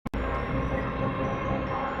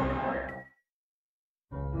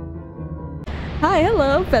Hi,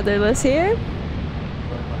 hello, FeatherLes here.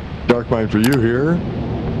 Dark Mind for you here.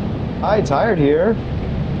 Hi, Tired here.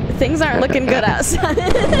 Things aren't looking good outside.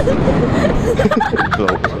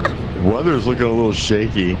 The weather's looking a little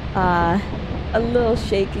shaky. A little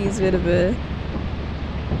shaky is a bit of a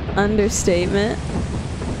understatement.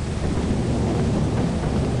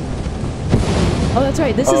 Oh, that's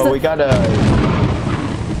right. This is we gotta.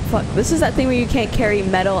 Fuck. This is that thing where you can't carry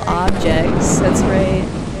metal objects. That's right.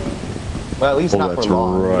 Well, at least not for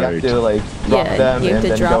long. Right. You have to like drop them you have and to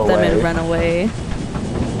then drop go them away. and run away.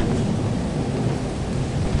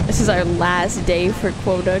 This is our last day for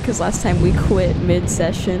quota because last time we quit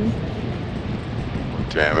mid-session.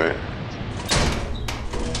 Damn it.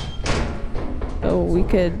 Oh, we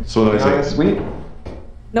could. So nice. Sweet.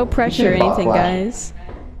 No pressure or anything, guys.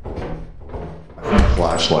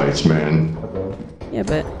 Flashlights, man. Yeah,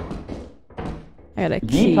 but I got a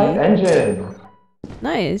key. V-type engine.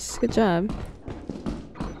 Nice, good job.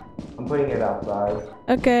 I'm putting it outside.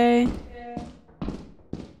 Okay.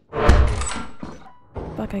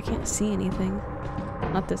 Fuck, I can't see anything.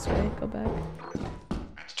 Not this way. Go back.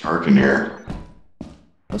 It's dark in here.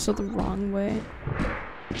 Also the wrong way.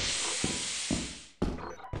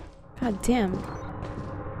 God damn.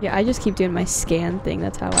 Yeah, I just keep doing my scan thing.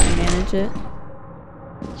 That's how I manage it.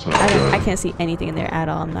 I can't see anything in there at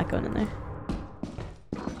all. I'm not going in there.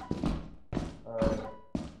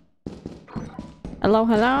 Hello,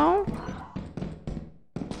 hello?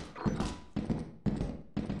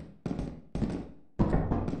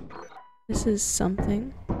 This is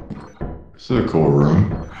something. This is a cool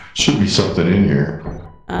room. Should be something in here.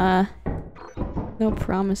 No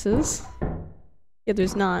promises. Yeah,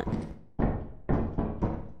 there's not.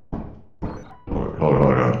 Hold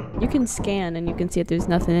on. You can scan and you can see if there's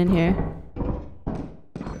nothing in here.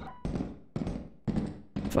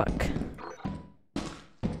 Fuck.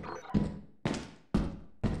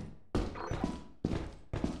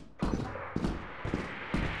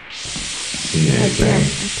 God damn, I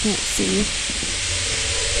can't see.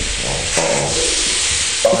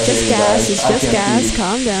 It's just gas, it's just gas,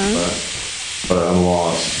 calm down. But I'm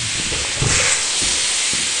lost.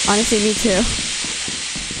 Honestly, me too.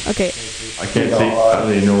 Okay. I can't see. I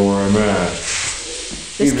don't even know where I'm at.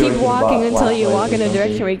 Just keep walking until you walk in a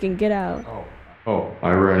direction where you can get out. Oh,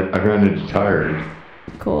 I ran into Tired.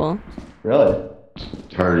 Cool. Really?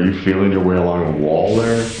 Tired, are you feeling your way along a wall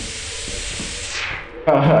there?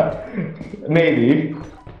 Maybe.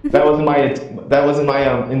 That wasn't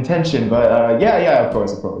my intention, but yeah, of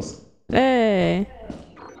course. Hey.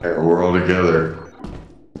 Hey, we're all together.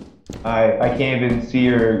 I can't even see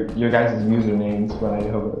your guys' usernames when I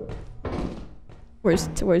hover.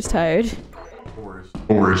 Where's Tired?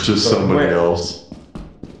 Or it's just somebody else.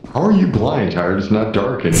 How are you blind, Tired? It's not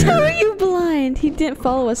dark in here. How are you blind? He didn't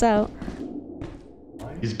follow us out.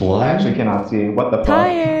 He's I blind? actually cannot see. What the fuck?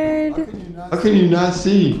 Tired. How can you not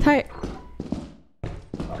see? Tired.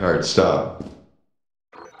 Tired, stop.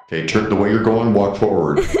 Okay, turn the way you're going, walk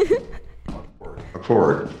forward. Walk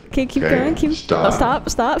forward. Okay, keep going. Keep. Stop. Oh,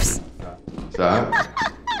 stop. Stop.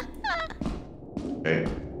 Okay.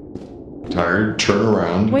 Tired, turn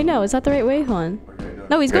around. Wait, no, is that the right way? Hold on.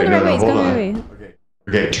 No, he's going the right way. He's going the right way.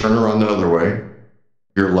 Okay, turn around the other way.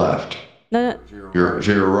 Your left. No. Your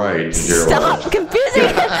right. Your Stop left. confusing.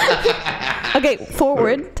 Okay,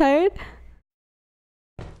 forward. Tired.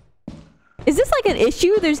 Is this like an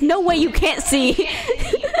issue? There's no way you can't see.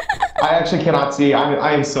 I actually cannot see.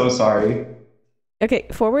 I am so sorry. Okay,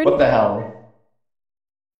 forward. What the hell?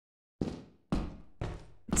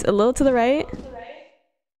 It's a little to the right.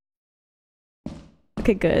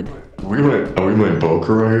 Okay, good. Are we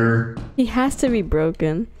Boca right here? He has to be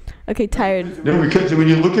broken. Okay, Tired. No, because when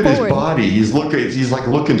you look at Forward. his body, he's like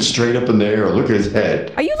looking straight up in the air. Look at his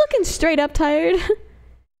head. Are you looking straight up, Tired?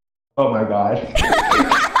 Oh my god.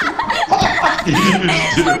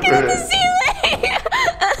 He's looking at the ceiling.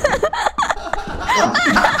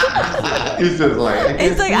 He's just like.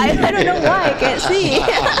 It's like I don't know why I can't see.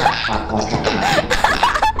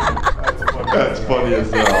 That's funny as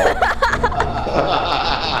hell.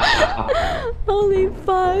 Holy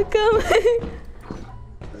fuck!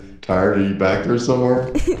 Tired? Are you back there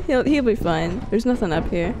somewhere? he'll be fine. There's nothing up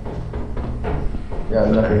here. Yeah,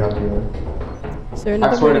 nothing up here. Is there I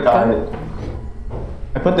another swear way to to God. go?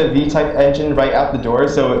 I put the V-type engine right out the door,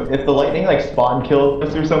 so if the lightning like spawn kills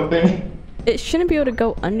us or something. It shouldn't be able to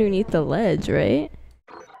go underneath the ledge, right?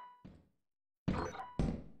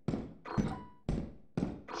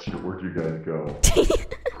 Shit, where'd you guys go?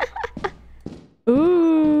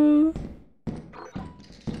 Ooh.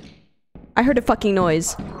 I heard a fucking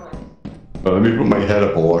noise. Let me put my head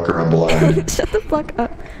up and walk around blind. Shut the fuck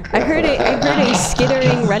up. I heard a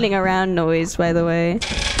skittering running around noise, by the way.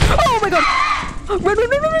 Oh my god! Run, run, run,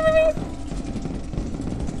 run, run, run!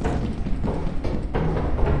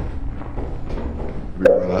 We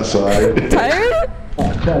run outside. Tired?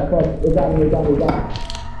 I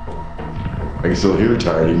can still hear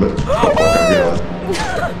tired, but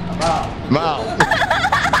I'm out.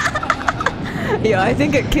 Yo, I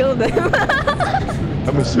think it killed him.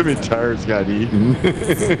 I'm assuming Tired's got eaten. Come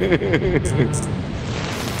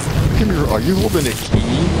here, are you holding a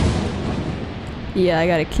key? Yeah, I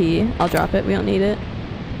got a key. I'll drop it. We don't need it.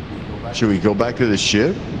 Should we go back to the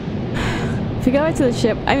ship? If we go back to the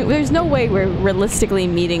ship, I mean, there's no way we're realistically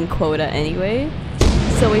meeting quota anyway.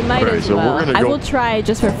 So we might as well. I will try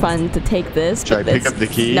just for fun to take this. Should I pick up the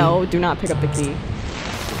key? No, do not pick up the key.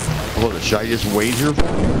 Hold on, should I just wait here?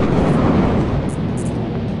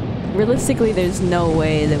 Realistically, there's no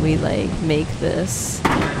way that we, like, make this.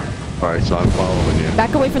 Alright, so I'm following you.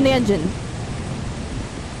 Back away from the engine.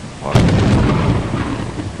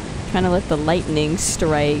 Trying to let the lightning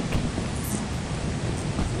strike.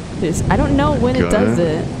 I don't know when it does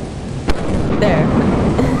it. There.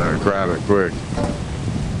 There, grab it, quick.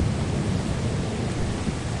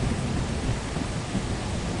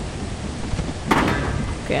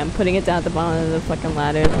 Okay, I'm putting it down at the bottom of the fucking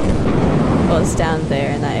ladder. Well, it's down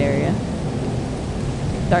there in that area.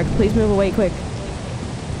 Dark, please move away quick.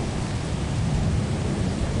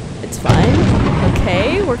 It's fine.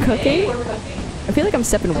 Okay, we're cooking. I feel like I'm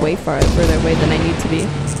stepping way further away than I need to be.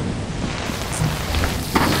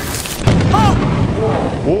 Oh!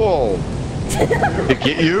 Whoa! Did it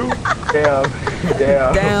get you? Damn.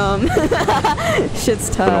 Damn. Shit's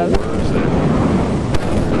tough. Where is it?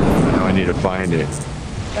 Now I need to find it.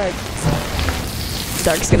 Dark.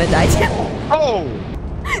 Dark's gonna die too. Oh!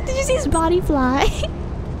 Did you see his body fly?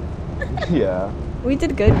 Yeah. We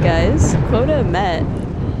did good, guys. Quota met.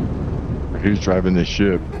 Who's driving the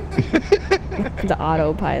ship? The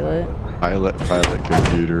autopilot. Pilot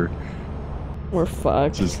computer. We're fucked.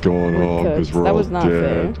 What's just going on? Because we're all dead. That was not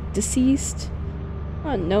fair. Deceased.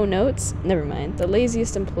 Oh, no notes? Never mind. The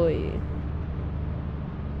laziest employee.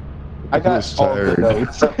 I got all the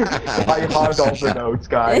notes. I hogged all the notes,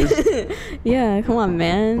 guys. Yeah, come on,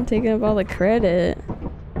 man. Taking up all the credit.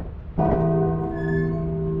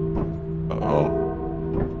 Uh-oh.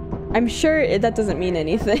 I'm sure that doesn't mean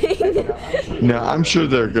anything. No, I'm sure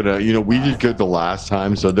they're gonna, we did good the last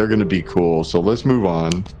time, so they're gonna be cool. So let's move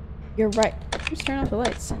on. You're right. Just turn off the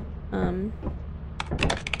lights.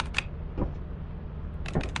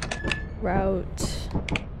 Route.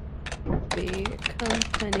 The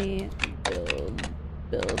company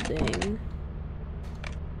building.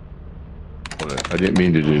 I didn't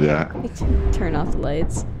mean to do that. Turn off the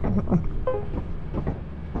lights.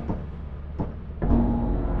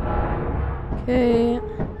 Okay,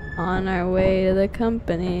 on our way to the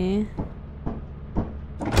company.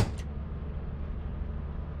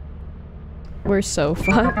 We're so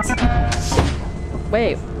fucked.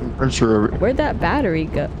 Wait, I'm sure. Where'd that battery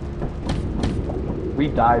go? We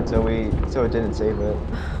died, so it didn't save it.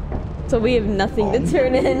 So we have nothing to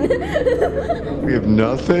turn in. We have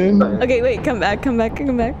nothing? Okay, wait, come back,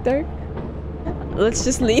 Dark. Let's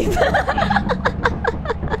just leave.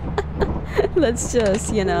 Let's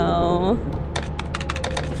just,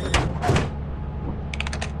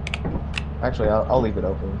 Actually, I'll leave it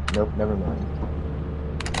open. Nope, never mind.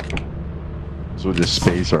 So we'll just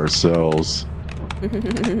space ourselves.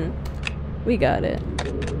 We got it.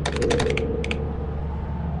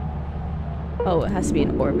 Oh, it has to be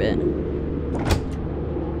in orbit.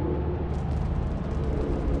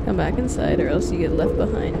 Come back inside or else you get left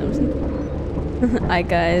behind. Hi,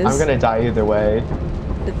 guys. I'm gonna die either way.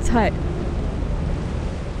 It's high.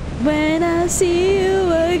 When I see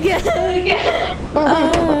you again.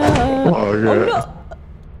 Oh, no.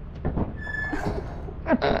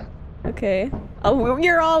 Okay. Oh,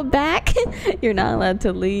 you're all back? You're not allowed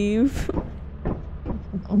to leave.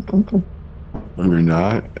 You're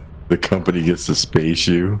not? The company gets to space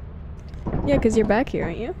you? Yeah, because you're back here,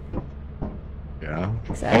 aren't you? Yeah.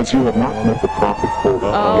 Exactly. As you have not met the profit quota,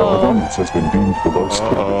 your performance has been deemed below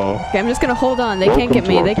standard. Okay, I'm just gonna hold on. They can't get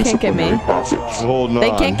me. They can't get me. Hold on.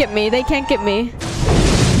 They can't get me. They can't get me.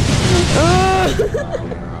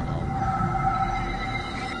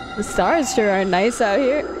 The stars sure are nice out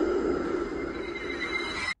here.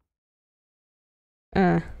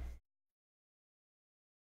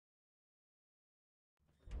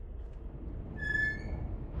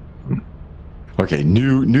 Okay,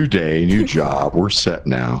 new day, new job. We're set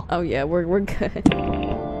now. Oh yeah, we're good.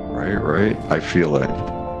 Right. I feel it.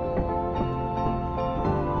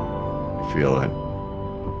 feeling?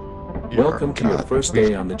 Welcome to your first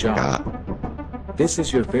day on the job. This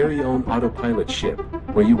is your very own autopilot ship,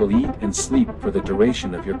 where you will eat and sleep for the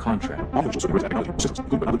duration of your contract.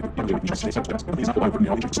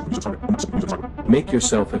 Make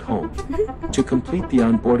yourself at home. To complete the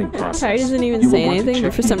onboarding process, Ty doesn't even say anything,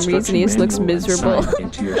 but for some reason he just looks miserable.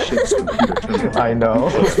 Into your ship's computer terminal. I know.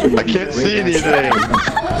 I can't see anything.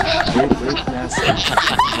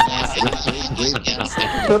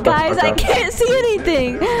 Guys, I can't see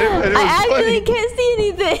anything. I actually can't see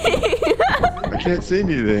anything. I can't see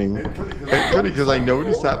anything. It's funny because I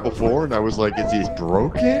noticed that before and I was like, is he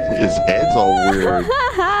broken? His head's all weird.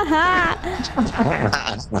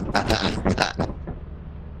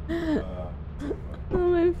 Oh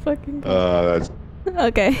my fucking God. That's...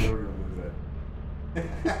 Okay.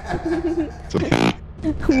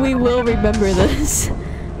 We will remember this.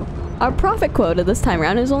 Our profit quota this time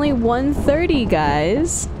around is only 130,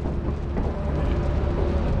 guys.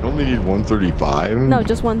 You only need 135? No,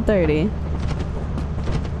 just 130.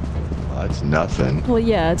 That's nothing. Well,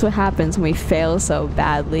 yeah, that's what happens when we fail so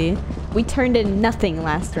badly. We turned in nothing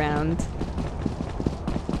last round.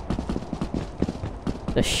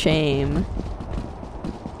 A shame.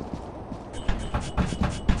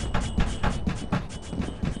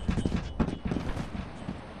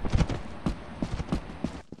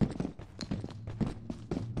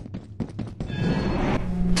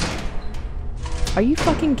 Are you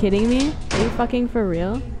fucking kidding me? Are you fucking for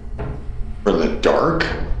real? For the dark?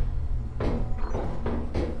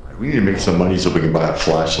 We need to make some money so we can buy a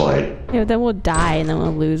flashlight. Yeah, then we'll die and then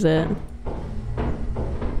we'll lose it.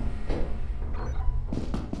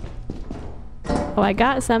 Oh, I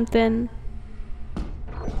got something.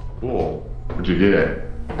 Cool. What'd you get?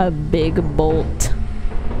 A big bolt.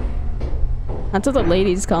 That's what the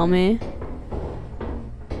ladies call me.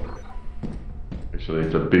 Actually,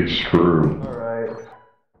 it's a big screw. Alright.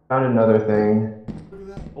 Found another thing.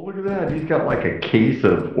 Oh, look at that. He's got like a case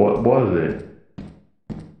of, what was it?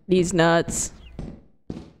 These nuts.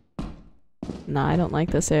 Nah, I don't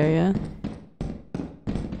like this area.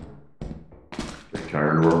 Okay,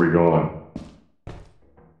 Tired, where are we going?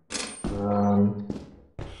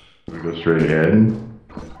 Do we go straight ahead?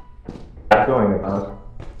 I'm going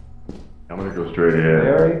up. I'm gonna go straight ahead.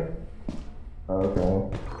 Bestiary?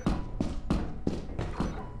 Okay.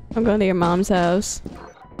 I'm going to your mom's house.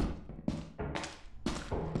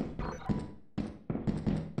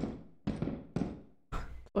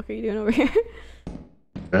 What are you doing over here?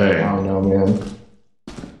 Hey. I don't know, man.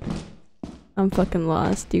 I'm fucking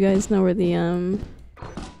lost. Do you guys know where the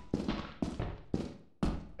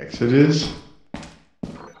Exit is?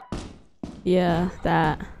 yeah,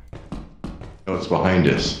 that. No, it's behind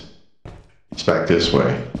us. It's back this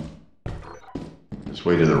way. This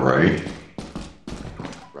way to the right.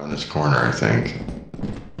 Around this corner, I think.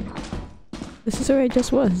 This is where I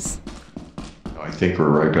just was. No, I think we're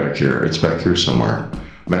right back here. It's back here somewhere.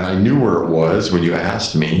 Man, I knew where it was when you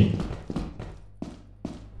asked me.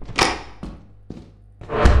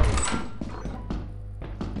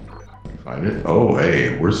 Find it? Oh,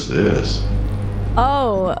 hey, where's this?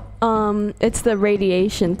 Oh, it's the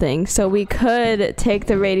radiation thing. So we could take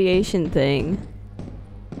the radiation thing.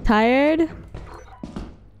 Tired?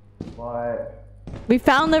 What? We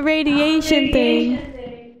found the radiation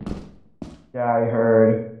thing. Yeah, I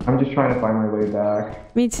heard. I'm just trying to find my way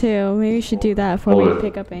back. Me too. Maybe we should do that before we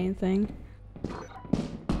pick up anything.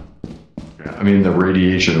 Yeah, I'm in the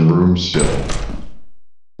radiation room still.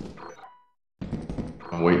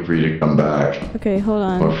 I'm waiting for you to come back. Okay, hold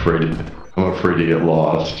on. I'm afraid to get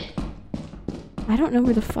lost. I don't know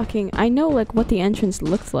where the fucking... I know, like, what the entrance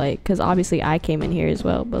looks like, because obviously I came in here as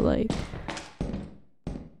well, but, like...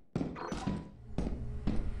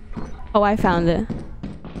 Oh, I found it.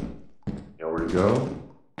 You know where to go?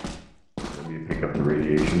 Let me pick up the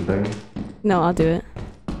radiation thing. No, I'll do it.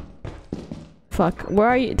 Fuck. Where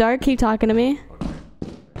are you? Dark, keep talking to me.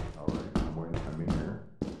 Alright, I'm in here.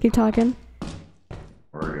 Keep talking.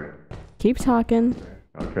 Where are you? Keep talking.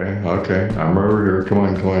 Okay. I'm over here. Come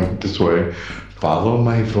on, this way. Follow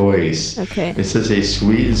my voice. Okay. It says a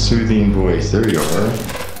sweet and soothing voice. There you are.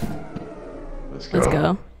 Let's go. Let's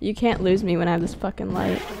go. You can't lose me when I have this fucking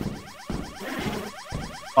light.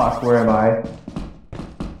 Fuck, where am I?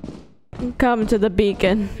 Come to the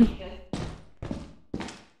beacon.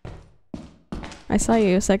 I saw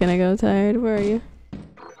you a second ago, Tired. Where are you?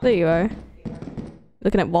 There you are.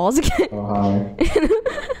 Looking at walls again. Oh, hi.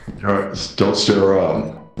 Alright, don't stare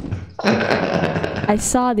up. I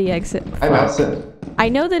saw the exit. I'm outside. I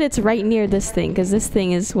know that it's right near this thing, because this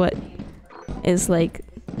thing is what is like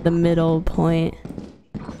the middle point.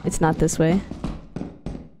 It's not this way.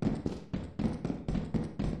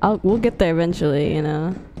 We'll get there eventually, you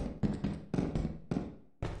know.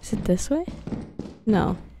 Is it this way?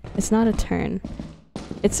 No, it's not a turn.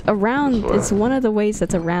 It's around. It's one of the ways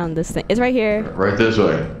that's around this thing. It's right here. Right this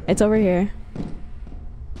way. It's over here.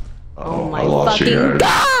 Oh my fucking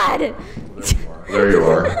god! There you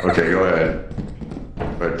are. Okay, go ahead.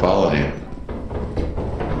 Right, follow you.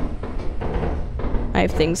 I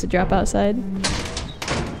have things to drop outside.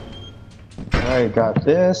 I got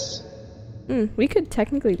this. We could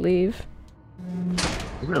technically leave.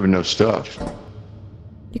 We have no stuff.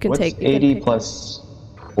 You can What's take 80 plus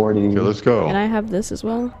 40? Okay, let's go. And I have this as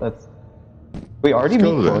well. That's. Wait, already meet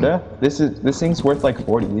quota? This thing's worth like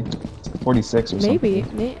 40, 46 or something.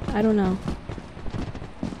 Maybe. I don't know.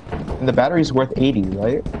 And the battery's worth 80,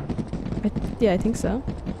 right? Yeah, I think so.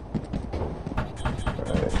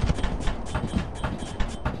 Alright.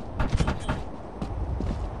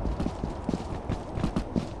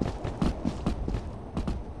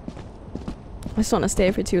 I just want to stay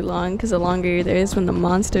for too long because the longer you're there is when the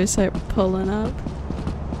monsters start pulling up.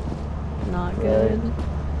 Not good.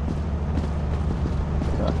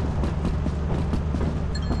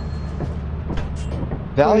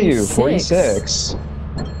 Value 46.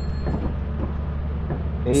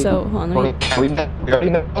 So, hold on. Wait, hold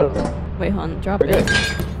on. Drop it.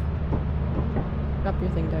 Drop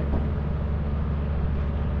your thing, Dark.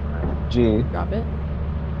 G. Drop it.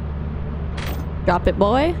 Drop it,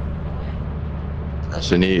 boy.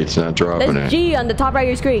 Press an E, it's not dropping There's it. G on the top right of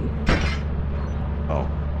your screen. Oh.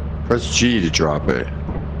 Press G to drop it.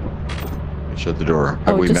 Shut the door.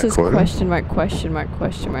 Have we it just met says quota? question mark, question mark,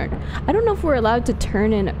 question mark. I don't know if we're allowed to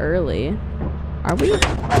turn in early. Are we?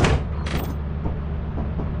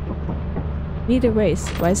 Either way,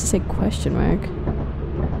 why does it say question mark?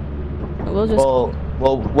 We'll just...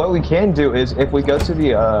 Well, what we can do is if we go to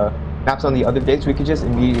the maps on the other days, we could just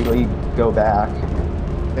immediately go back.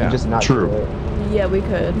 Yeah, and just not true. do it. Yeah, we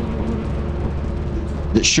could.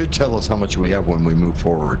 It should tell us how much we have when we move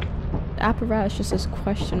forward. The apparatus just says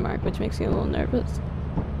question mark, which makes me a little nervous.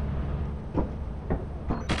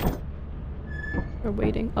 We're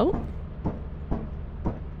waiting. Oh.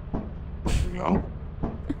 No.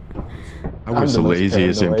 I was the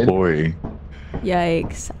laziest employee.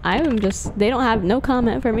 Yikes. I'm just... They don't have no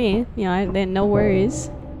comment for me. You know, they no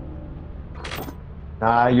worries.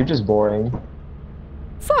 Nah, you're just boring.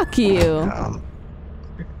 Fuck you.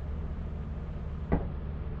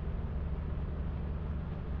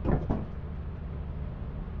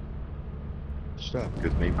 Stuff,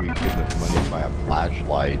 because maybe we give them money to buy a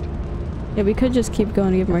flashlight. Yeah, we could just keep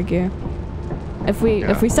going to give more gear. If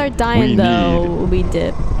we start dying though, we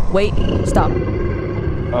dip. Wait, stop.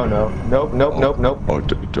 Oh no. Nope, nope, nope, nope. Oh,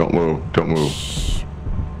 don't move, don't move. Shh.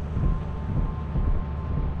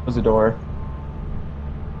 Close the door.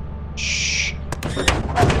 Shh.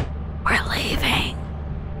 We're leaving.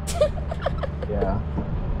 Yeah.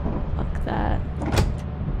 Fuck that.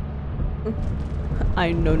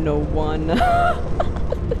 I know no one.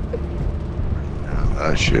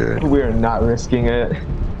 Oh shit. We're not risking it. You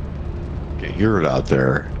can hear it out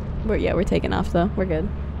there. We're taking off though. We're good.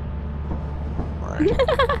 Alright.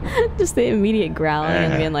 Just the immediate growling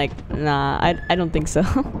and being like, nah, I don't think so.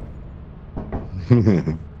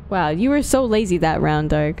 Wow, you were so lazy that round,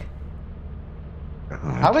 Dark.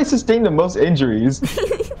 How have I sustained the most injuries?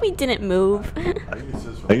 We didn't move. I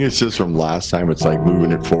think it's just from last time. It's like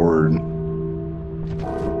moving it forward.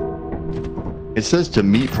 It says to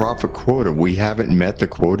meet profit quota. We haven't met the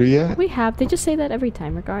quota yet? We have. They just say that every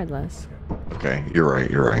time, regardless. Okay, you're right,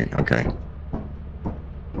 you're right. Okay.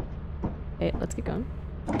 Okay, let's get going.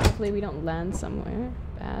 Hopefully we don't land somewhere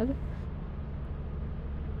bad.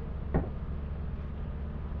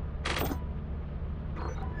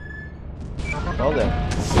 Well then.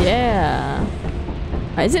 Yeah.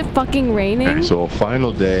 Is it fucking raining? Okay, so a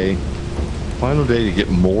final day to get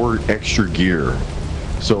more extra gear.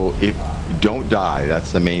 So if you don't die,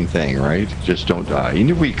 that's the main thing, right? Just don't die. Even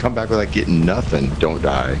if we come back without getting nothing, don't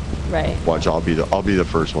die. Right. Watch, I'll be the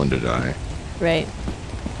first one to die. Right.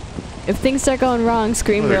 If things start going wrong,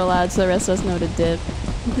 scream real loud so the rest of us know to dip.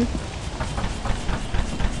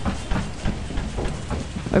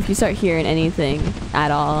 Or if you start hearing anything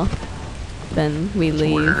at all, then we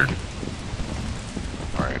leave. Weird.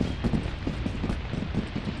 Alright.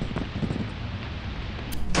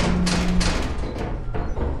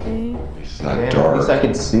 Okay. It's not Man, dark. at least I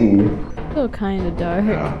can see. Still kind of dark.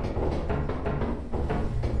 Yeah.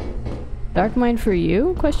 Dark mind for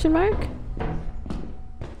you? Question mark?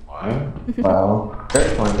 What? Wow.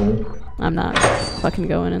 Very funny. I'm not fucking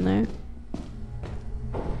going in there.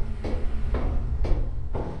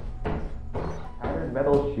 Patterned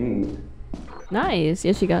metal sheet. Nice.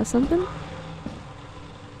 Yeah, she got something?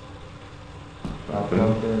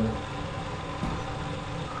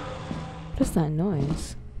 What is that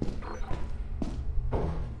noise?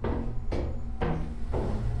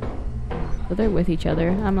 Oh, they're with each other.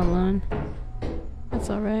 I'm alone. That's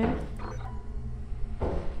alright.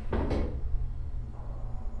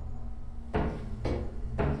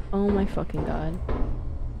 Oh my fucking god.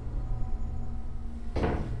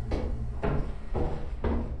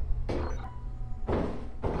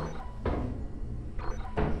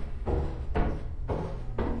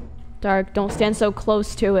 Dark, don't stand so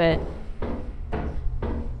close to it.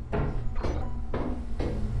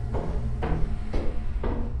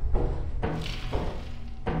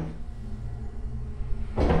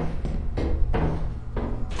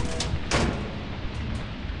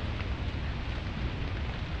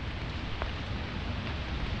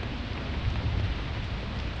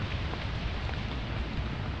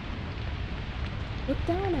 Look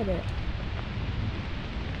down at it.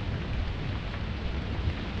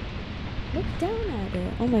 Look down at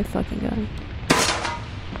it. Oh my fucking god.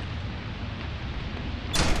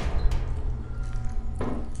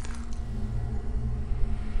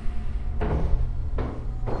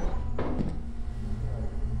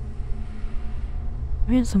 I'm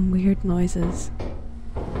hearing some weird noises.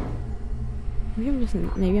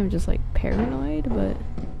 Maybe I'm just like paranoid, but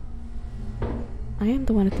I am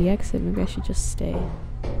the one at the exit. Maybe I should just stay.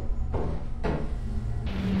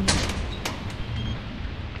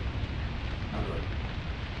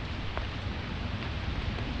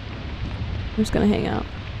 I'm just gonna hang out.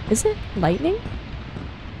 Is it lightning?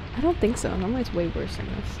 I don't think so. Normally it's way worse than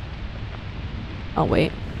this. I'll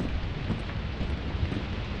wait.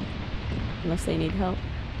 Unless they need help.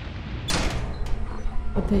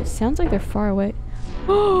 But it sounds like they're far away.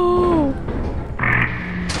 Oh!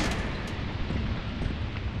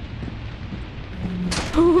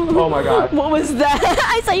 Oh my god. What was that?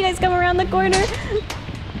 I saw you guys come around the corner.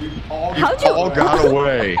 How'd you all got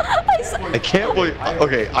away? I can't believe.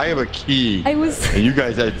 Okay, I have a key. And you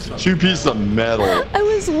guys had 2 pieces of metal. I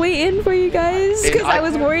was waiting for you guys because I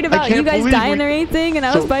was worried about you guys dying or anything, and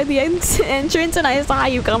I was by the entrance and I saw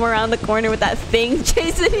you come around the corner with that thing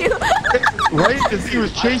chasing you. Right? Because he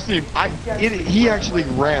was chasing him. He actually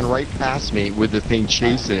ran right past me with the thing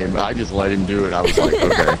chasing him. I just let him do it. I was like,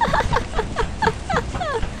 okay.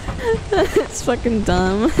 It's fucking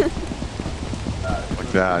dumb.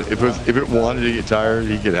 That. If it wanted to get tired,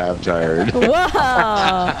 he could have tired.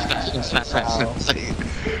 Wow.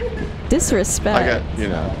 Disrespect. I got,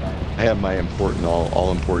 I have my important,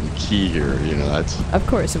 all important key here. That's. Of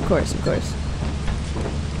course.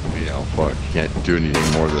 Fuck, can't do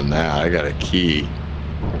anything more than that. I got a key.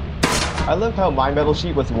 I love how my metal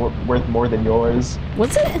sheet was worth more than yours.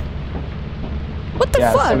 What's it? What the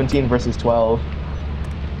fuck? Yeah, 17 versus 12.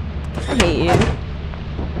 I hate you.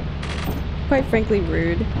 Quite frankly,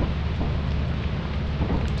 rude.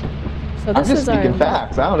 So this I'm just speaking our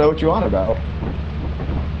facts. I don't know what you're on about.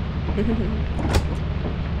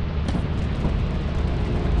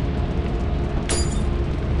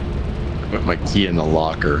 Put my key in the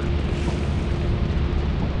locker.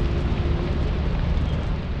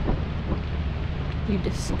 You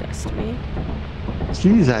disgust me.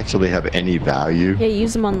 Keys actually have any value? Yeah,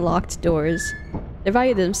 use them on locked doors. They're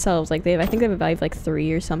valued themselves. Like I think they have a value of like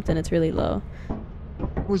 3 or something. It's really low.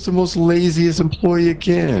 Who's the most laziest employee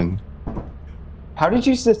again? How did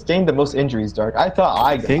you sustain the most injuries, Dark? I thought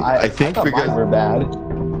I thought because mine were bad.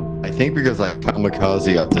 I think because I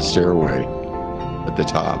kamikaze up the stairway at the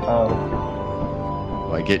top. Oh.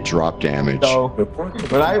 I get drop damage. So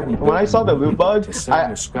when I saw the loot bug,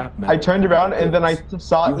 I turned around and then I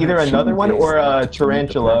saw either another one or a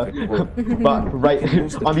tarantula, but right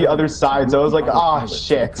on the other side. So I was like, ah,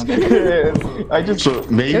 shit. So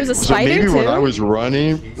maybe when I was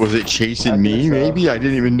running, was it chasing me? Maybe I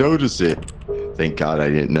didn't even notice it. Thank God I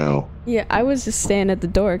didn't know. Yeah, I was just standing at the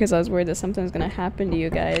door because I was worried that something was gonna happen to you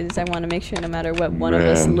guys. I want to make sure no matter what one of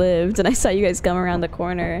us lived, and I saw you guys come around the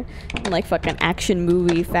corner in like fucking action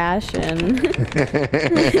movie fashion.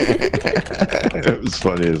 It was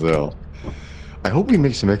funny as hell. I hope we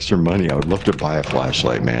make some extra money. I would love to buy a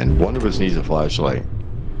flashlight, man. One of us needs a flashlight.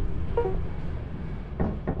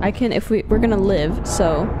 I can, if we're gonna live,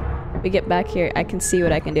 so we get back here, I can see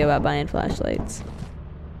what I can do about buying flashlights.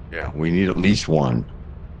 Yeah, we need at least one.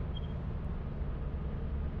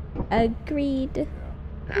 Agreed.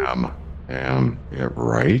 Yeah,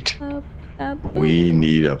 right? We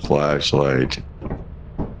need a flashlight.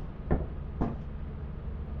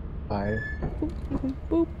 Bye.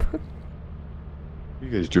 Boop. What are you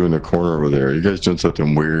guys doing in the corner over there? You guys doing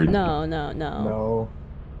something weird? No. No.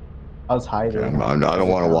 I was hiding. I don't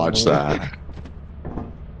want to watch that.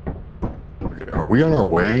 Okay, are we on our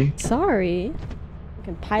way? Sorry.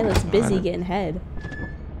 Fucking pilot's busy getting head.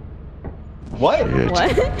 What? Shit.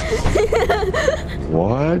 What?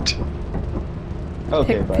 What?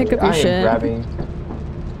 Okay, pick up your I shit. am grabbing.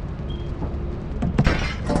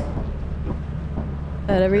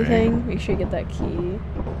 At everything, make sure you get that key.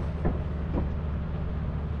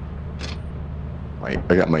 Right,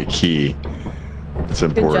 I got my key. It's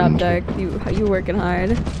Good important. job, Dark. You working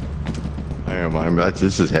hard. I am.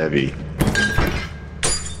 This is heavy.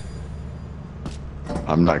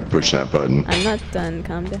 I'm not pushing that button. I'm not done.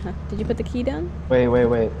 Calm down. Did you put the key down? Wait.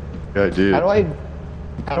 Yeah, dude. How do I?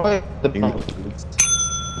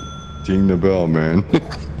 Ding the bell, man.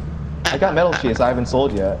 I got metal sheets I haven't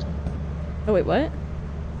sold yet. Oh wait, what?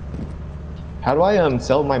 How do I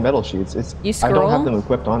sell my metal sheets? You I don't have scroll? them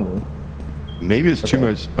equipped on me. Maybe it's too Okay.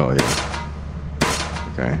 much. Oh yeah.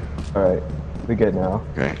 Okay. All right, we good now.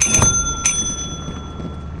 Okay.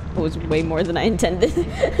 It was way more than I intended.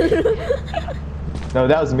 No,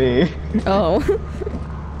 that was me. Oh.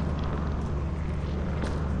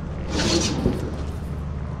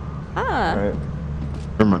 Ah. All right.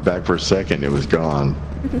 Turned my back for a second. It was gone.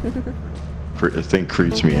 The thing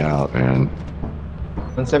creeps me out, man.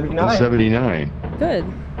 179. 79. Good.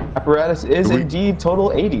 Apparatus is Do we- indeed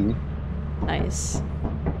total 80. Nice.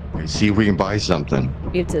 Okay, see if we can buy something.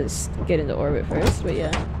 We have to get into orbit first, but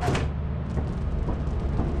yeah.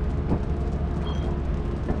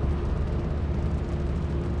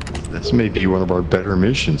 This may be one of our better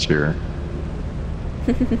missions here.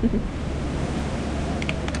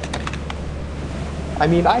 I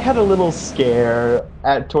mean, I had a little scare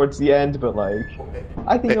towards the end, but like,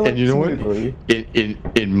 I think it And went you know what? smoothly.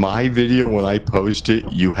 In my video, when I post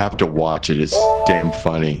it, you have to watch it. It's damn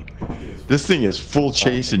funny. This thing is full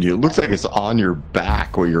chasing you. It looks like it's on your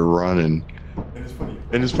back while you're running.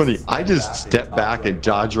 And it's funny. I just step back and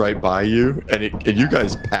dodge right by you, and you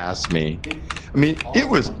guys pass me. I mean, it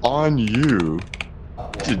was on you.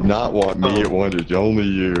 It did not want me. It wanted only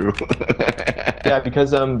you. Yeah,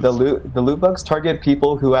 because the loot bugs target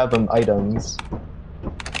people who have items.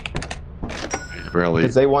 Really?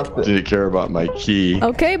 Because they want the. Didn't care about my key.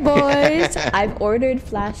 Okay, boys. I've ordered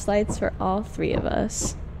flashlights for all three of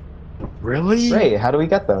us. Really? Great. How do we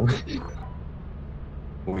get them?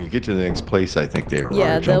 When you get to the next place, I think they are.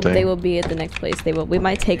 Yeah, don't they will be at the next place. They will. We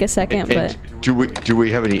might take a second, but And do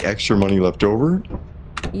we have any extra money left over?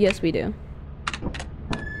 yes, we do.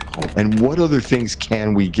 And what other things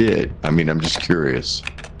can we get? I mean, I'm just curious.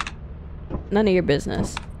 None of your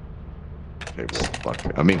business. Okay, well,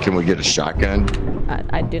 fuck. I mean, can we get a shotgun?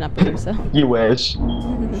 I do not believe so. You wish.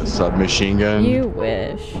 A submachine gun? You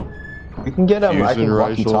wish. We can get I Fusion think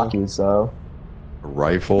rifle? walkie-talkies, so. A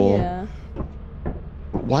rifle? Yeah.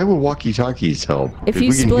 Why would walkie-talkies help? If you we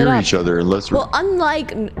can split hear up- each other unless we're... Well,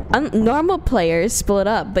 unlike normal players, split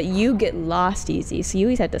up, but you get lost easy, so you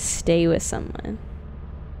always have to stay with someone.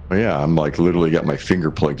 Oh, yeah, I'm like literally got my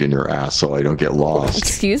finger plugged in your ass so I don't get lost.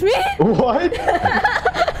 Excuse me? What?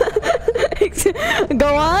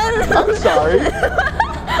 Go on. I'm sorry.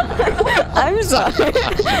 I'm sorry.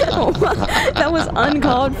 That was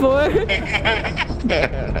uncalled for.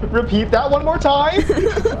 Repeat that one more time.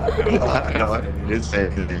 No, I didn't say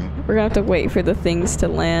anything. We're gonna have to wait for the things to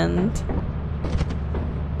land.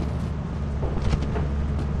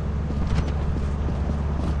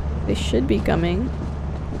 They should be coming.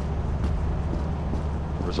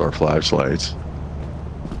 Where's our flashlights?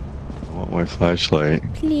 I want my flashlight.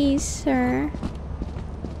 Please, sir.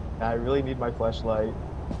 I really need my flashlight.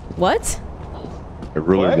 What? I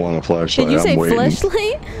really What? want a flashlight. Did you say I'm waiting.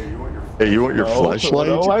 flashlight? Hey, you want your flashlight?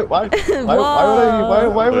 No, why Whoa.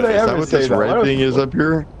 would I Is that ever what say this that? red thing is up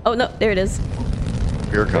here? Oh no, there it is.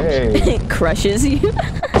 Here it comes. Hey. It crushes you.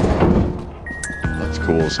 That's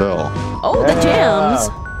cool as hell. Oh, the Yeah. jams.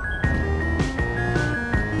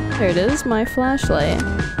 There it is, my flashlight.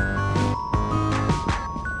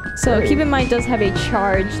 So Great. keep in mind it does have a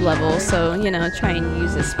charge level, so you know, try and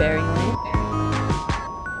use it sparingly.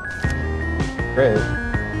 Great.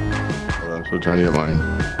 Hold on, I'm still trying to get mine.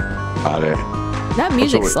 Got it. That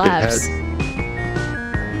music So it slaps.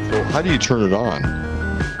 So how do you turn it on?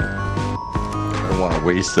 I don't want to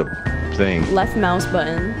waste the thing. Left mouse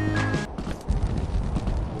button.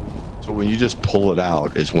 So when you just pull it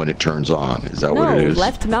out is when it turns on. Is that No, what it is?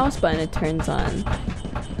 left mouse button it turns on.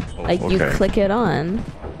 Oh, Like you okay. click it on.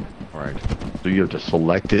 All right. So you have to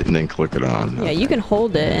select it and then click it on. Yeah, you can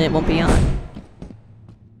hold it and it won't be on.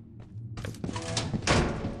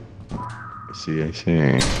 I see. I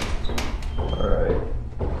see. Alright.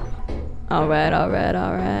 Alright, alright,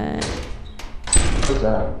 alright. What's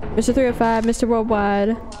that? Mr. 305, Mr.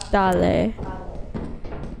 Worldwide, Dale.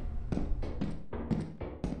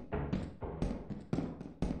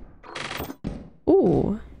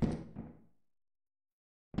 Ooh.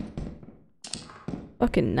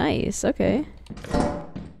 Fucking nice, okay.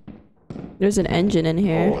 There's an engine in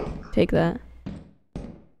here. Oh. Take that.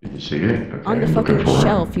 Did you see it? Okay, On the I'm looking fucking for it.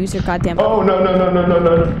 shelf. Use your goddamn. Oh no no no no no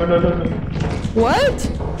no no no no! What?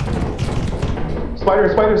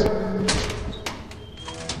 Spiders, spiders!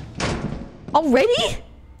 Already?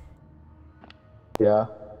 Yeah.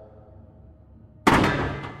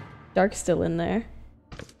 Dark's still in there.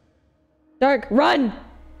 Dark, run!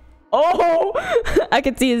 Oh! I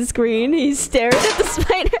can see his screen. He's staring at the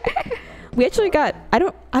spider. We actually got. I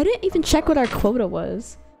didn't even check what our quota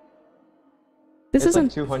was. This It's isn't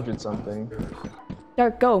like 200 something.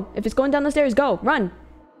 Dark. Go. If it's going down the stairs, go. Run.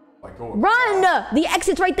 Run! The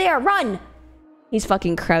exit's right there. Run. He's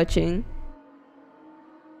fucking crouching.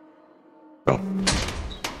 Oh.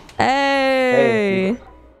 Hey.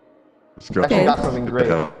 Let's go. Actually got something great.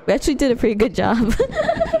 We actually did a pretty good job.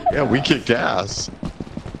 Yeah, we kicked ass.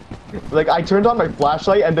 Like, I turned on my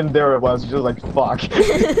flashlight and then there it was. Just like, fuck.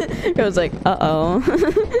 It was like, uh-oh.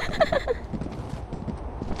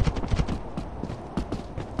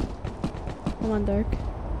 Come on, Dark.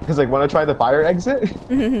 Cause like, wanna try the fire exit?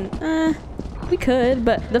 We could,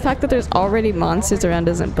 but the fact that there's already monsters around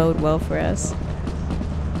doesn't bode well for us.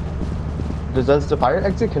 Does the fire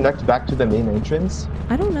exit connect back to the main entrance?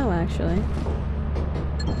 I don't know, actually.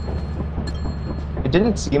 It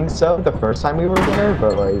didn't seem so the first time we were there,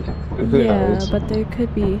 but like, who knows? But there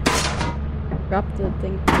could be. Drop the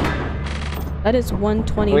thing. That is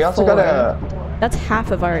 124. We also gotta. That's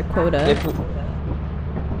half of our quota.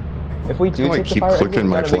 If we do I take the keep fire exit, clicking we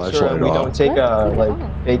my gotta make sure flashlight we off. don't take What? Click it like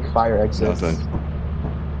off. fake fire exits.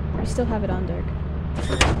 Nothing. We still have it on, Dark.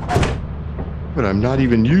 But I'm not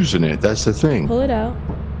even using it. That's the thing. Pull it out.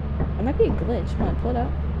 It might be a glitch. Come on, pull it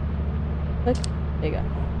out. Click. There you go.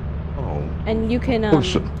 Oh. And you can, Oh,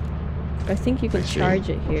 so- I think you can I see. charge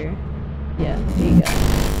it here. Yeah, there you go.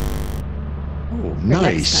 Oh, For next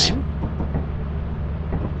nice. time.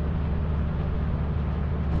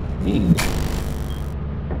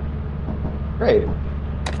 Great.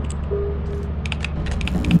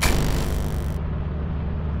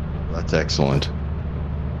 That's excellent.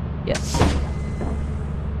 Yes.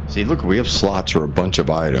 See, look, we have slots for a bunch of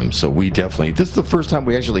items, so we definitely. This is the first time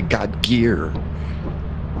we actually got gear.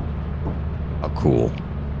 Oh, cool.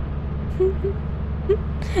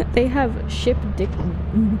 They have ship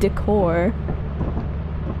decor.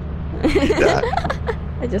 That.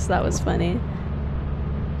 I just thought it was funny.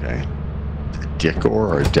 Okay.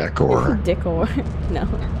 Decor or decor? Decor. No.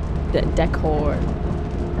 Decor.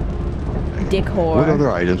 Decor. What other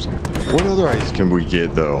items? What other items can we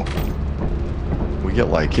get though? We get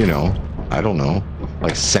like, you know, I don't know,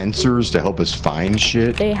 like sensors to help us find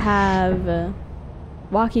shit. They have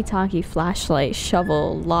walkie-talkie, flashlight,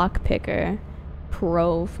 shovel, lock picker,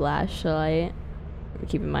 pro flashlight.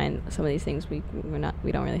 Keep in mind some of these things we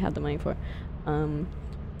don't really have the money for.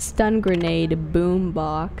 Stun grenade, boom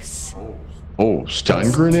box. Oh,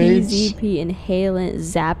 stun grenades? TZP, inhalant,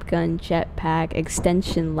 zap gun, jetpack,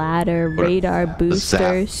 extension ladder, What, radar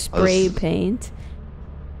booster, zap- spray paint.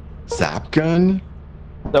 Zap gun?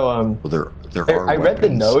 So Well, there are I read the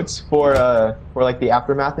weapons. notes for like the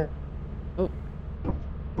aftermath.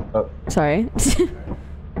 Sorry.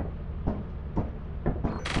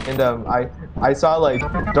 And I saw like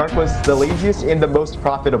Dark was the laziest and the most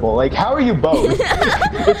profitable. Like, how are you both?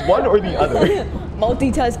 It's one or the other.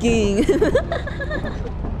 Multitasking.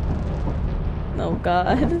 Oh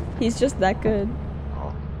god, he's just that good.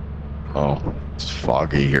 Oh, it's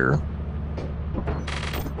foggy here.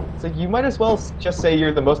 So you might as well just say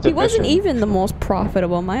you're the most He efficient. wasn't even the most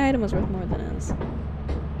profitable. My item was worth more than his.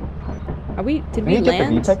 Are we? Did Can we you get the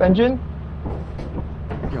land? V-type engine?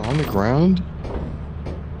 Yeah, on the ground?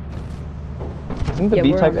 Isn't the Yeah,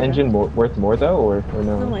 we're V-type on the engine worth more though, or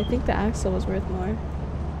no? No, I think the axle was worth more.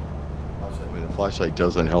 I mean, the flashlight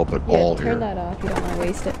doesn't help at Yeah, all turn here. that off. You don't want to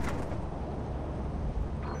waste it.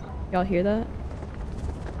 Y'all hear that?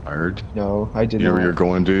 Tired? No, I did You know not. where you're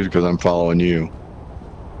going, dude? Because I'm following you.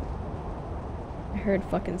 I heard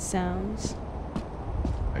fucking sounds.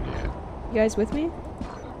 I did. You guys with me?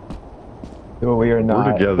 No, we are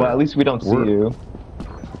not. together. Well, at least we don't see We're- you.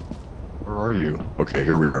 Where are you? Okay,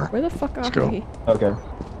 here we are. Where the fuck are go. we? Okay.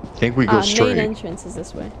 I think we go Main straight. entrance is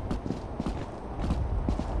this way.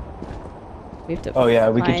 We have to Oh, yeah,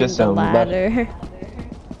 we could find just, the left. ladder.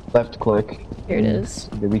 Left click. Here it and is.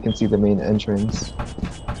 then we can see the main entrance.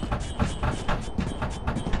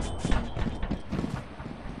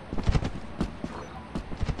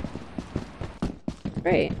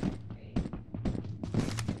 Great.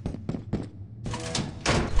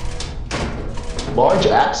 Large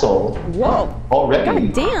axle. Whoa. Already.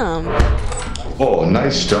 God damn. Oh,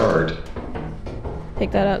 nice start.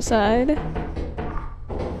 Take that outside.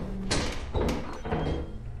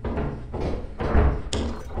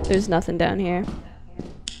 There's nothing down here.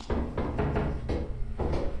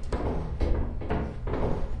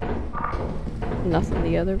 Nothing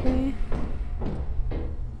the other way.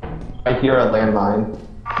 I hear a landmine.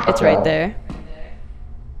 It's right there.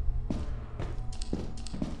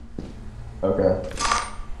 Okay.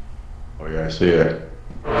 Oh yeah, I see it.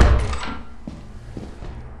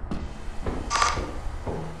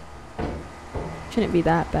 Shouldn't be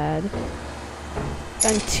that bad.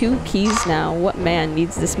 Done 2 keys now. What man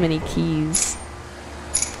needs this many keys?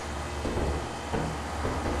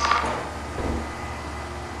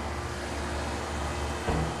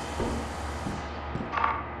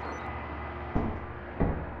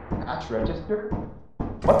 Cash register?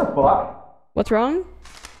 What the fuck? What's wrong?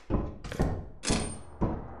 I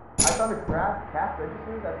found a cash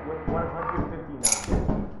register that's worth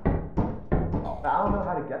 159. But I don't know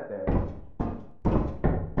how to get there.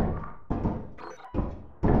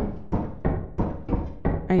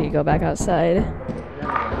 I need to go back outside.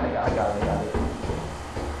 I got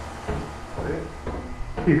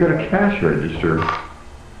it. You got a cash register.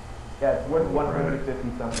 Yeah, it's worth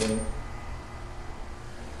 150 something.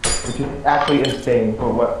 Which is actually insane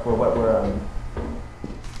for what we're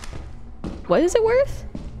What is it worth?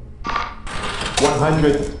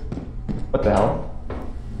 100. What the hell?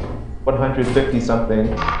 150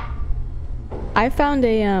 something. I found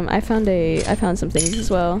some things as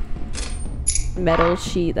well. Metal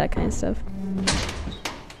sheet, that kind of stuff.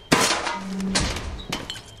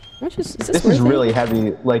 How much is this This worth is it? really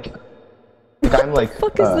heavy. Like I'm like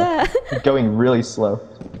What the fuck is that? going really slow.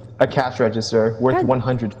 A cash register worth God.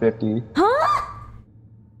 150. Huh?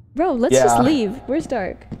 Bro, let's Yeah. just leave. Where's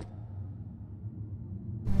Dark?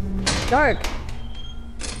 Dark.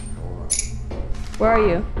 Where are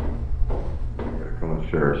you? I gotta come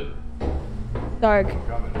upstairs. Dark.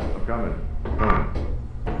 I'm coming.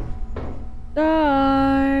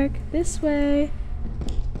 Dark. This way.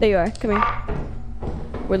 There you are. Come here.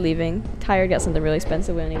 We're leaving. Tired got something really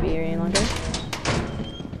expensive. We don't need to be here any longer.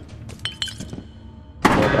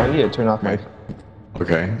 I need to turn off my.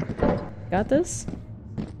 Okay. Got this?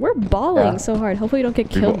 We're balling Yeah. so hard. Hopefully we don't get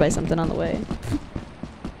killed by something on the way.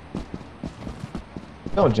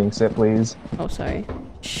 Don't jinx it, please. Oh, sorry.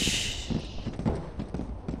 Shh.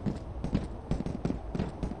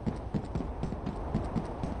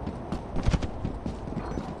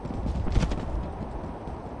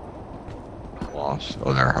 Lost.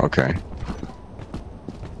 Oh, there. Okay.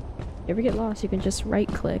 You ever get lost, you can just right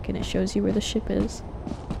click and it shows you where the ship is.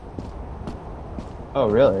 Oh,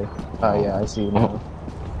 really? Oh, yeah, I see now.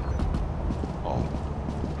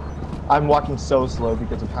 Oh. I'm walking so slow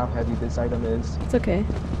because of how heavy this item is. It's okay.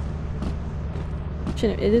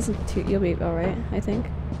 Shouldn't, it isn't too, you'll be alright, I think.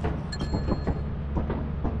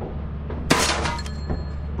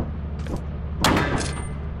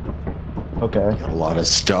 Okay. Got a lot of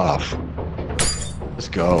stuff. Let's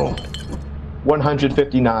go.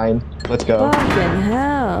 159. Let's go. Fucking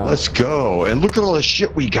hell. Let's go. And look at all the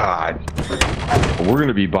shit we got. We're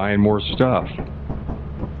gonna be buying more stuff.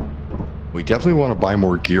 We definitely want to buy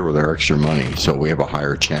more gear with our extra money, so we have a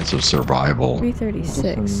higher chance of survival.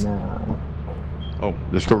 336. Now. Oh,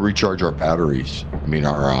 let's go recharge our batteries. I mean,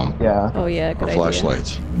 our Yeah. Oh yeah, good idea.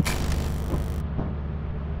 flashlights.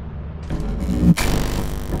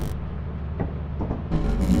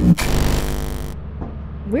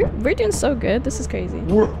 We're doing so good. This is crazy.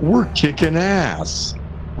 We're kicking ass.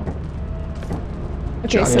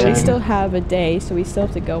 Okay, so we Johnny. still have a day, so we still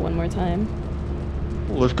have to go one more time.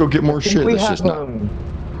 Well, let's go get more I think shit. we Let's have, just not.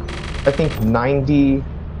 I think 90,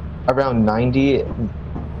 around 90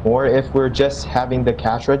 more if we're just having the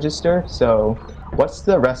cash register. So, what's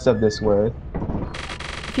the rest of this worth?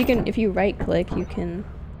 If you right click, you can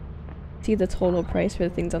see the total price for the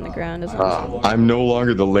things on the ground as well. I'm no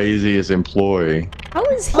longer the laziest employee. How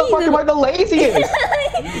is he How the fuck am I the laziest?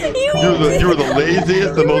 You were the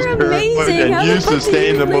laziest, the You most were paranoid, amazing. How and the you fuck are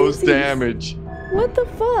sustained you the most laziest? damage. What the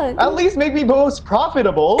fuck? At least make me most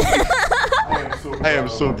profitable. I am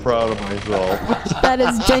so proud of myself. That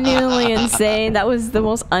is genuinely insane. That was the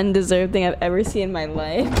most undeserved thing I've ever seen in my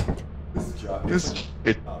life.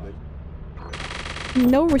 It,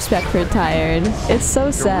 No respect for tired. It's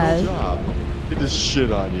so sad. job. They just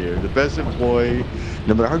shit on you. The best employee,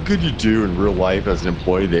 no matter how good you do in real life as an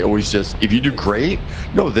employee, they always just, if you do great,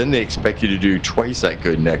 no, then they expect you to do twice that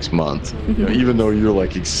good next month. You know, even though you're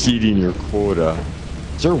like exceeding your quota.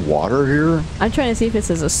 Is there water here? I'm trying to see if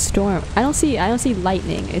this is a storm. I don't see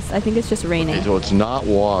lightning. I think it's just raining. Okay, so it's not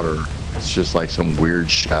water. It's just like some weird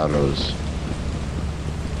shadows.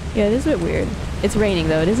 Yeah, it is a bit weird. It's raining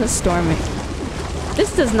though. It isn't storming.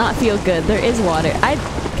 This does not feel good. There is water.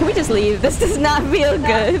 Can we just leave? This does not feel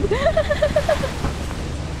good.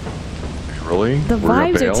 Really? The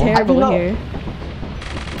vibes are terrible here.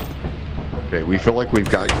 Okay, we feel like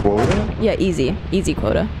we've got quota? Yeah, easy. Easy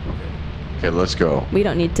quota. Okay, let's go. We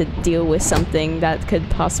don't need to deal with something that could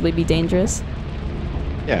possibly be dangerous.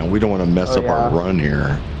 Yeah, and we don't want to mess up our run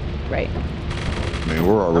here. Right. I mean,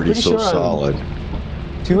 we're already so solid.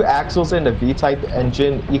 2 axles in a V-type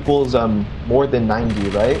engine equals more than 90,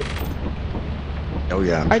 right? Oh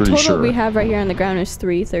yeah, I'm Our pretty total sure. we have right here on the ground is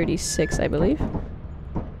 336, I believe.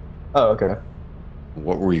 Oh, okay.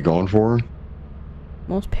 What were you going for?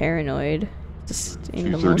 Most paranoid. Just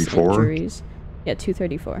aim the most 234? injuries. Yeah,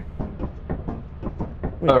 234.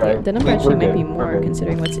 Wait, Alright. the number actually might be more We're good.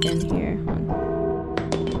 considering what's in here.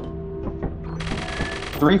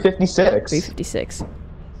 356. 356.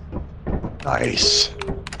 Nice.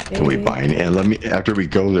 Can we buy any? And let me, after we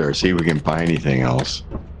go there, see if we can buy anything else.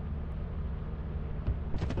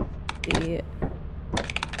 Yeah.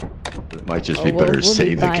 It might just be better to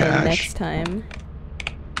save the cash. Next time.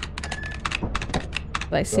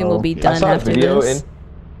 But I assume we'll be done I saw after a video this.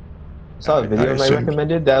 saw a video I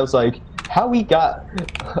recommended that was like how we got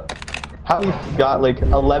like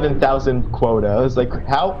 11,000 quota. I was like,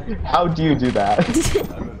 how do you do that?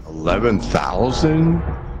 11,000?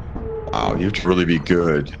 Wow, you have to really be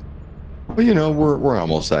good. Well, you know, we're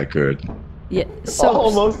almost that good. Yeah, so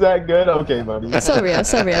almost that good. Okay, buddy. so real,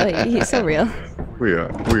 so real. He's so real. We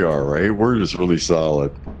are, right? We're just really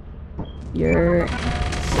solid. You're.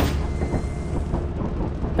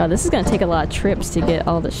 God, this is gonna take a lot of trips to get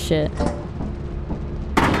all the shit.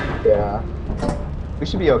 Yeah. We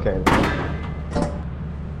should be okay.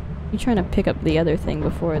 You trying to pick up the other thing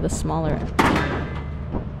before the smaller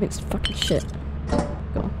makes fucking shit.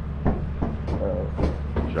 Go.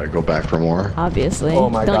 Should I go back for more? Obviously. Oh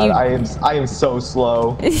my Don't god, I am so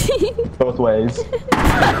slow. Both ways.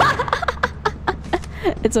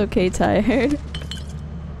 It's okay, tired.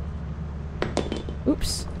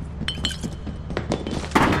 Oops.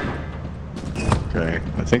 Okay,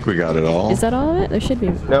 I think we got it all. Is that all of it? There should be.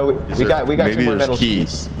 No, we got maybe 2 more there's metal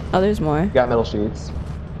keys. sheets. Oh, there's more. We got metal sheets.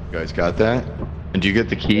 You guys got that? And do you get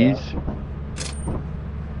the keys?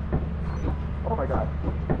 Oh my god.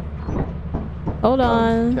 Hold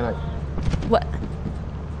on. Can I? What?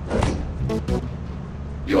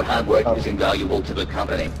 Your hard work is invaluable to the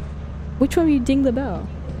company. Which one of you ding the bell?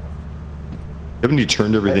 Haven't you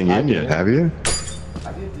turned everything in yet, have you?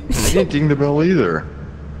 I didn't ding the bell either.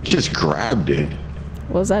 You just grabbed it.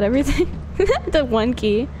 Was that everything? The one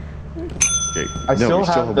key. Okay. I still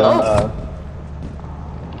have the.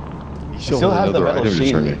 You still have the another metal item to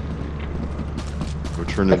sheet. turn in. Go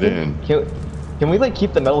turn it in. Can we like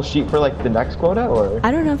keep the metal sheet for like the next quota or?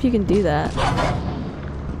 I don't know if you can do that.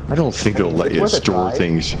 I don't think they'll let you worth a store try.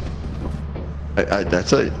 things.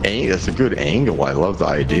 That's a good angle. I love the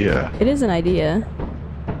idea. It is an idea.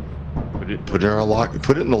 Put it in our locker.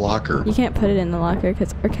 Put it in the locker. You can't put it in the locker,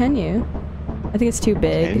 or can you? I think it's too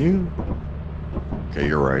big. Can you? Okay,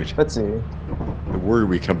 you're right. Let's see. The word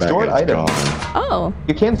we come back Stored and it's items. gone. Oh.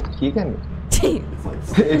 You can. It's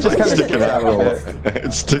just kind of sticking out a little.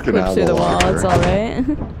 It's sticking Flip out a through the little. wall. It's all right.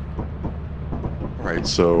 Right.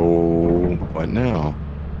 So what now?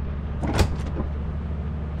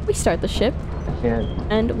 We start the ship,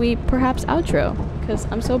 and we perhaps outro, because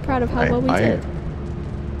I'm so proud of how well we did.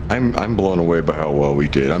 I'm blown away by how well we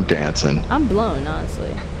did. I'm dancing. I'm blown,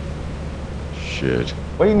 honestly. Shit.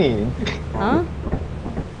 What do you mean? Huh?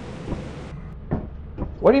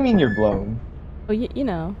 What do you mean you're blown? Oh, you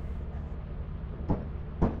know.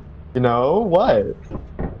 You know what?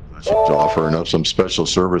 She's offering up some special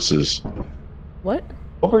services. What?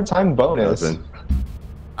 Overtime bonus. Nothing.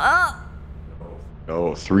 Oh!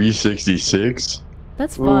 Oh, 366?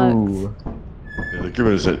 That's fucked. Ooh. Yeah, they're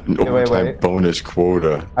giving us an overtime bonus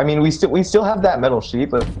quota. I mean, we still have that metal sheet,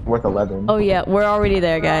 but worth 11. Oh yeah, we're already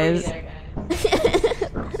there, guys.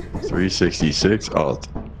 366? Oh,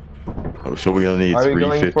 so we only need 355? Are we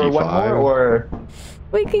going for one more, or?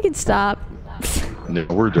 We can stop. No,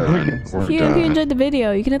 we're done. We're If you done. enjoyed the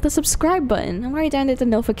video, you can hit the subscribe button and right down at the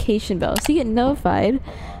notification bell so you get notified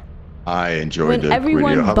I enjoyed when the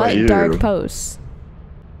everyone video. How but about you? Dark posts.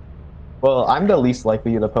 Well, I'm the least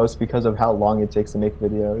likely to post because of how long it takes to make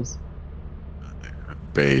videos.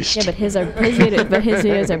 Based. Yeah, but his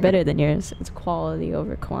videos are better than yours. It's quality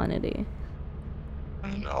over quantity.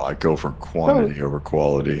 No, I go for quantity over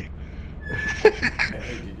quality.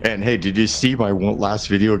 And hey, did you see my last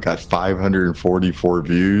video got 544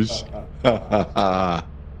 views? Fuck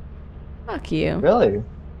you. Really?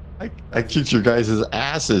 I kicked your guys'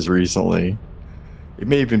 asses recently. It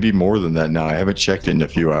may even be more than that now. I haven't checked it in a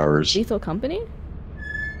few hours. Lethal Company?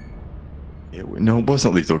 No, it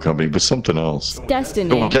wasn't Lethal Company, but something else.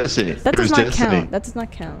 Destiny. Oh, Destiny. That does not count. That does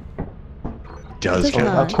not count. Does Does count.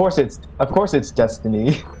 not. Of course it's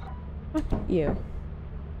Destiny. Fuck you.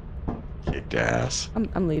 Kicked ass.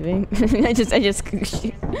 I'm leaving. I just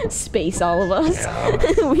space all of us.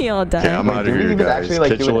 Yeah. We all died. Yeah, I'm out of Did we here, even guys. actually like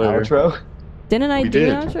Catch do you an later. outro? Didn't I We do did.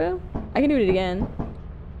 an outro? I can do it again.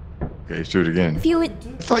 Okay, let's do it again. If you I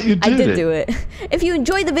thought you did I did it. do it. If you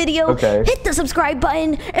enjoyed the video, Okay. hit the subscribe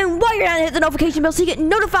button, and while you're at it, hit the notification bell so you get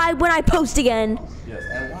notified when I post again.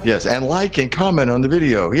 Yes, and like and comment on the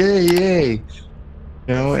video. Yay, yay.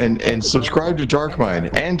 You know, and subscribe to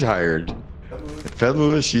Darkmind and Tired.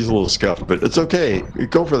 FeatherLes, she's a little scuffed, but it's okay.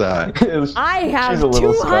 Go for that. I have She's a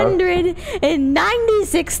little scuffed.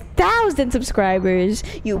 296,000 subscribers.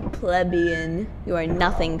 You plebeian. You are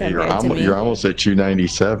nothing compared to me. You're almost at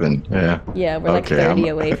 297. Yeah. Yeah, we're like Okay, 30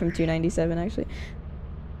 away from 297 actually.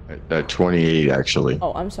 At 28, actually.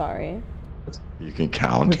 Oh, I'm sorry. You can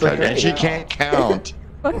count. It's okay. And she can't count.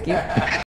 Fuck you.